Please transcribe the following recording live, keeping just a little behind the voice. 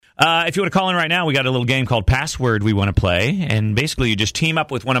If you want to call in right now, we got a little game called Password we want to play. And basically, you just team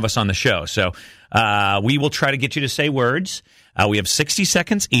up with one of us on the show. So we will try to get you to say words. We have 60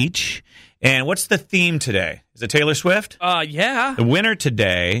 seconds each. And what's the theme today? Is it Taylor Swift? Yeah. The winner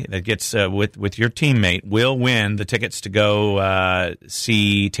today that gets with your teammate will win the tickets to go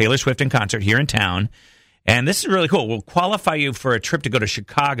see Taylor Swift in concert here in town. And this is really cool. We'll qualify you for a trip to go to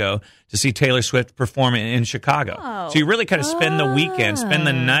Chicago to see Taylor Swift perform in Chicago. Oh. So you really kind of spend the weekend, spend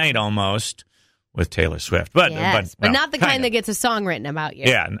the night almost with Taylor Swift. But not the kind that gets a song written about you.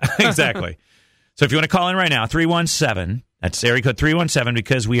 Yeah, exactly. So if you want to call in right now, 317, that's area code 317,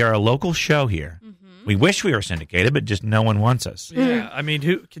 because we are a local show here. Mm-hmm. We wish we were syndicated, but just no one wants us. Yeah, I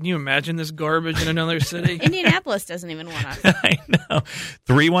mean, can you imagine this garbage in another city? Indianapolis doesn't even want us. I know.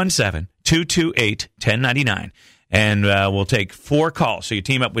 317-228-1099. And we'll take 4 calls. So you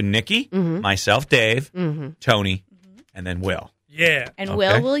team up with Nikki, myself, Dave, Tony, and then Will. Yeah. And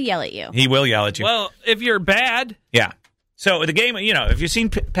Will will yell at you. He will yell at you. Well, if you're bad. Yeah. So the game, if you've seen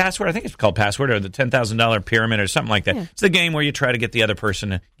Password, I think it's called Password or the $10,000 Pyramid or something like that. Yeah. It's the game where you try to get the other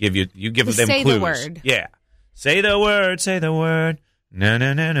person to give them clues. Say the word. Yeah. Say the word, say the word. No,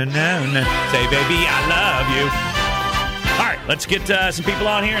 no, no, no, no, no. Say, baby, I love you. All right, let's get some people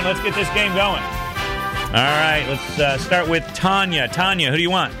on here and let's get this game going. All right, let's start with Tanya. Tanya, who do you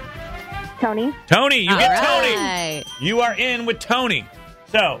want? Tony. Tony, you get right. Tony. You are in with Tony.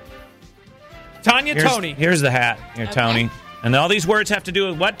 So, Tanya, Tony. Here's the hat. Here, okay. Tony. And all these words have to do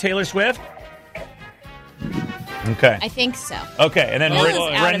with what? Taylor Swift? Okay. I think so. Okay, and then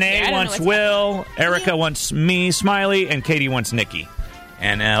Renee wants Will, Erica wants me, Smiley, and Katie wants Nikki.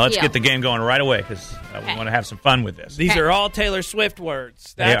 And let's get the game going right away because we want to have some fun with this. These are all Taylor Swift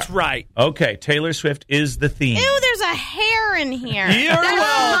words. That's right. Okay, Taylor Swift is the theme. Ew, there's a hair in here. You're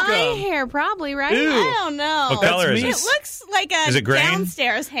welcome. My hair, probably, right? Ew. I don't know. What color is it? It looks like a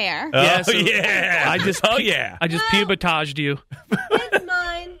downstairs hair. Oh, yeah. I just pubitaged you. It's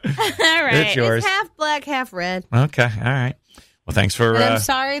mine. All right. It's yours. It's half black, half red. Okay, all right. Well, thanks for and I'm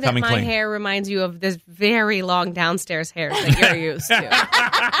sorry that my clean. hair reminds you of this very long downstairs hair that you're used to. You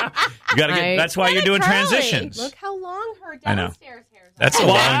gotta get. That's why you're doing curly. transitions. Look how long her downstairs hair is. That's a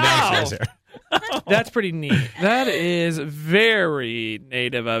long downstairs hair. That's pretty neat. That is very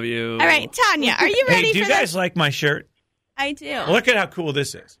native of you. All right, Tanya, are you ready do you guys like my shirt? I do. Look at how cool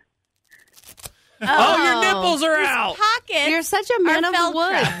this is. Oh, your nipples are out. Pockets. You're such a man of the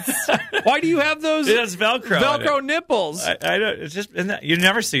woods. Why do you have those? It has Velcro. Velcro nipples. I don't. It's just you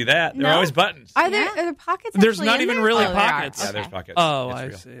never see that. They're always buttons. Are there pockets? There's not even really pockets. Yeah, there's pockets. Oh, it's I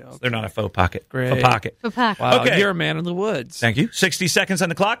real. see. Okay. They're not a faux pocket. Great. Faux pocket. Wow, okay. You're a man of the woods. Thank you. 60 seconds on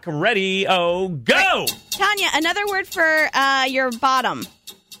the clock. Ready? Oh, go! Right. Tanya, another word for your bottom.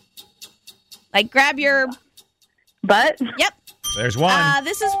 Like grab your butt. Yep. There's one.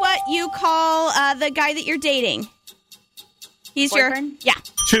 This is what you call the guy that you're dating. He's boyfriend? your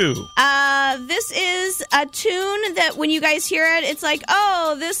 2. This is a tune that when you guys hear it, it's like,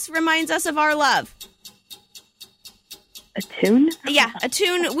 oh, this reminds us of our love. A tune? Yeah, a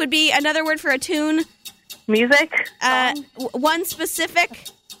tune would be another word for a tune. Music? One specific.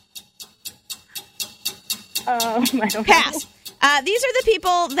 I don't Pass. know. These are the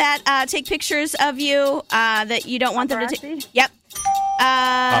people that take pictures of you that you don't want them to take. Yep.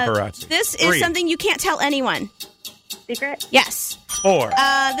 Paparazzi. This is 3. something you can't tell anyone. Secret? Yes. 4.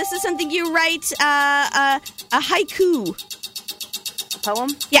 This is something you write a haiku.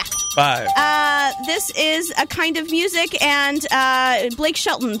 Poem? Yeah. 5. This is a kind of music, and Blake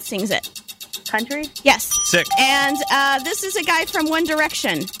Shelton sings it. Country? Yes. 6. And this is a guy from One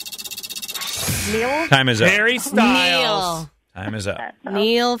Direction. Neil? Time is up. Harry Styles. Time is up.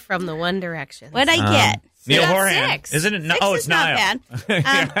 Neil from the One Direction. What'd I get? Neil That's Horan. 6. Isn't it? No, 6 it's is not Niall.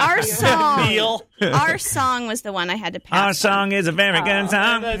 bad. Our song. Neil. Our song was the one I had to pass. Our song is a very good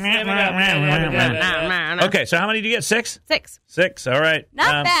song. Okay, Okay, so how many did you get? 6? 6. 6. All right.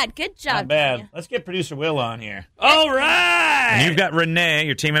 Not bad. Good job. Not bad. Tanya. Let's get producer Will on here. All right. And you've got Renee.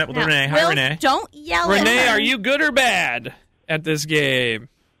 You're teaming up with Now, Renee. Hi, Will, Renee. Don't yell at Renee, her. are you good or bad at this game?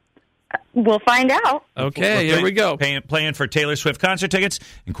 We'll find out. Okay, here we go. Playing for Taylor Swift concert tickets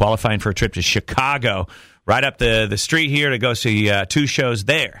and qualifying for a trip to Chicago, right up the street here to go see 2 shows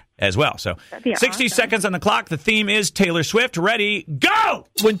there as well. So 60 awesome. seconds on the clock. The theme is Taylor Swift. Ready, go!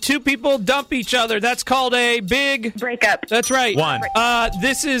 When 2 people dump each other, that's called a big... Breakup. That's right. 1.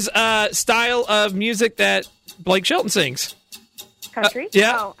 This is a style of music that Blake Shelton sings. Country?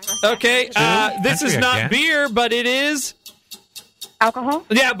 Yeah. Oh, I must Okay. This is Country, not okay. beer, but it is... Alcohol?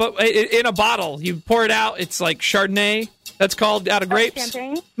 Yeah, but in a bottle. You pour it out. It's like Chardonnay. That's called out of grapes.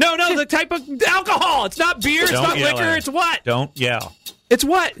 Champagne? No, the type of alcohol. It's not beer. It's Don't not yell liquor. at It's her. what? Don't yell. It's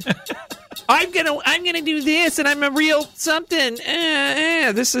what? I'm gonna do this, and I'm a real something.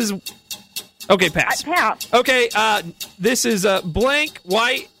 This is okay. Pass. Pass. Okay. This is blank,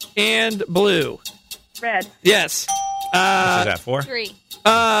 white, and blue. Red. Yes. What is that for? 3.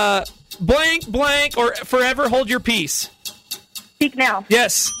 Blank, or forever hold your peace. Speak now.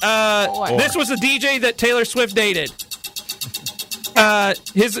 Yes. This was a DJ that Taylor Swift dated.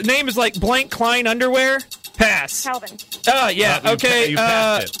 His name is like Blank Klein Underwear. Pass. Calvin. Yeah. Okay. You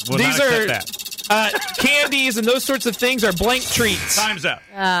passed it. Will These not are accept that. candies and those sorts of things are blank treats. Time's up.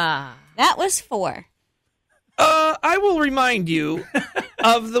 That was 4. I will remind you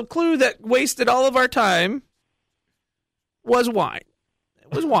of the clue that wasted all of our time was wine.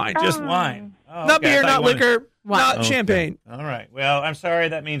 It was wine. Just wine. Oh, Not okay. I beer, thought not you wanted- liquor, not Okay. champagne. All right. Well, I'm sorry.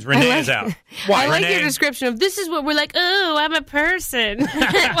 That means Renee is out. Why? I like Renee? your description of this is what we're like, oh, I'm a person.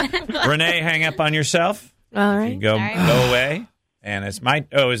 Renee, hang up on yourself. All You right. go Sorry. go away. And it's my...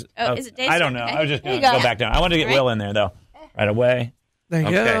 is it Dave's I don't turn? know. Okay. I was just There going you to go. go back down. I wanted to get Right. Will in there, though. Right away. Thank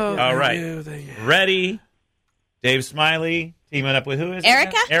you. Okay. All right. Thank you. Ready? Dave Smiley teaming up with who is it?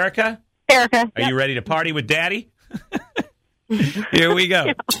 Erica? Erica? Erica. Are you ready to party with Daddy? Here we go.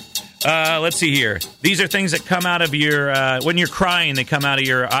 Let's see here. These are things that come out of your... when you're crying, they come out of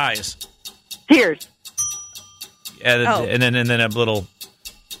your eyes. Tears. And Oh. then a little...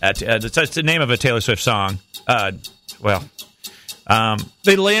 it's the name of a Taylor Swift song. They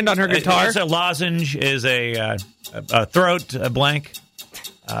land on her guitar. It's a lozenge, is a throat blank.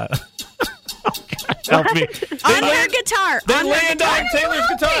 Help me. On her guitar. They On her land guitar. on Taylor's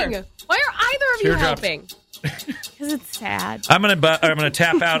guitar. Why are either of you Teardrops. helping? Because it's sad. I'm gonna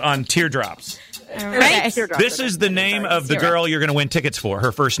tap out on teardrops. Right? Teardrops. This is the name of the girl you're gonna win tickets for.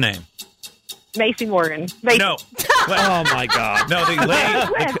 Her first name. Macy Morgan. Macy. No. Oh my God! No,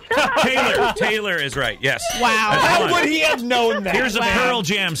 Taylor is right. Yes. Wow. That's How one. would he have known that? Here's a Pearl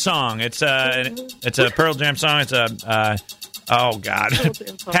Jam song. It's a Pearl Jam song. It's a oh God,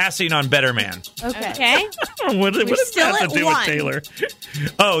 Passing on Better Man. Okay. What does still that have at to do 1. with Taylor?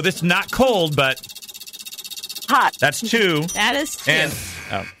 Oh, this is not cold, but Hot. that's 2. That is 2. And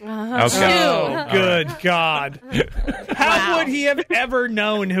okay. Oh, good God! How Wow. would he have ever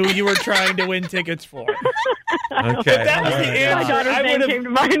known who you were trying to win tickets for? Okay. That was the All right. My answer. daughter's I name would came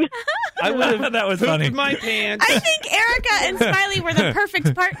have. to mind. I would have. That was funny. pooped my pants. I think Erica and Smiley were the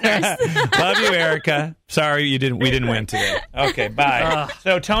perfect partners. Love you, Erica. Sorry we didn't win today. Okay, bye.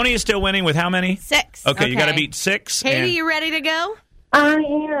 So Tony is still winning with how many? 6. Okay, you got to beat 6. Katie, and- you ready to go? I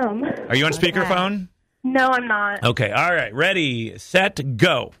am. are you on speakerphone? No, I'm not. Okay, all right. Ready, set,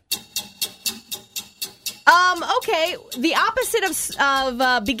 go. Okay. The opposite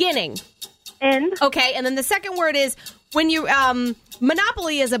of beginning. End. Okay, and then the second word is when you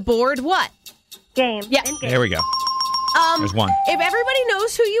Monopoly is a board. What? Game. Yeah. End game. There we go. There's 1. If everybody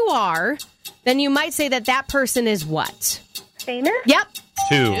knows who you are, then you might say that person is what? Famous. Yep.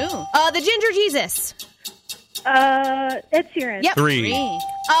 2, The Ginger Jesus. Ed Sheeran. Yep. 3,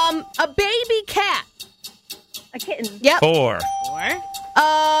 A baby cat. A kitten. Yep. 4,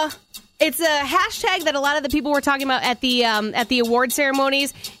 It's a hashtag that a lot of the people were talking about at the award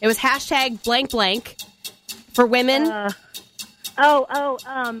ceremonies. It was hashtag blank blank for women.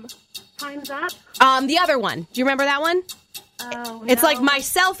 Time's up. The other one. Do you remember that one? Oh, It's no. like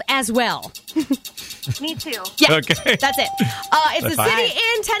myself as well. Me too. Yeah, Okay. that's it. It's That's a fine. city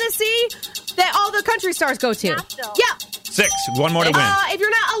in Tennessee that all the country stars go to. Nashville. Yeah. 6. 1 more to win. If you're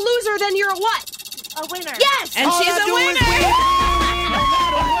not a loser, then you're a what? A winner. Yes. And she's a winner.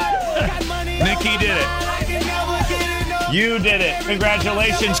 Nikki did it. You did it.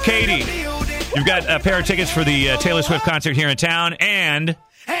 Congratulations, Katie. You've got a pair of tickets for the Taylor Swift concert here in town, and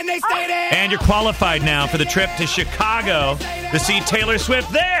you're qualified now for the trip to Chicago to see Taylor Swift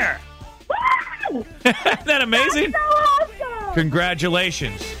there. Isn't that amazing? So awesome.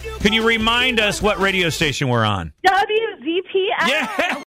 Congratulations. Can you remind us what radio station we're on? WZPL. Yeah.